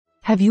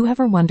Have you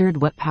ever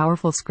wondered what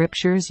powerful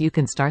scriptures you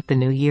can start the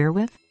new year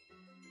with?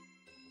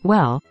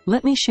 Well,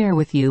 let me share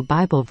with you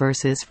Bible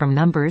verses from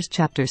Numbers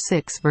chapter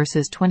 6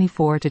 verses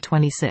 24 to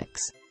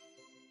 26.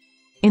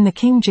 In the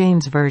King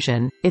James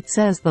Version, it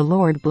says, "The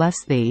Lord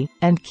bless thee,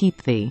 and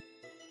keep thee."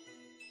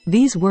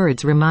 These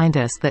words remind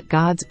us that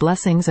God's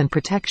blessings and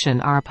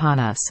protection are upon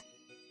us.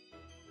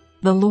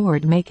 "The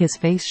Lord make his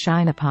face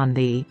shine upon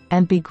thee,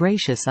 and be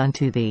gracious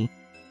unto thee."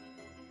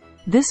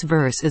 This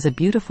verse is a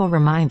beautiful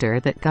reminder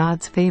that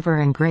God's favor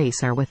and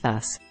grace are with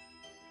us.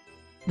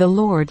 "The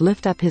Lord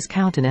lift up his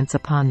countenance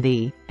upon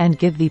thee, and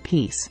give thee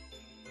peace."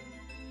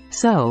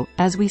 So,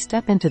 as we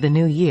step into the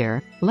new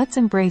year, let's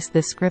embrace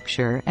this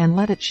scripture and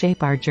let it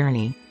shape our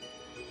journey.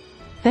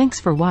 Thanks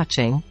for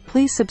watching.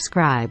 Please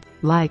subscribe,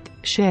 like,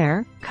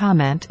 share,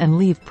 comment and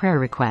leave prayer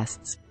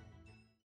requests.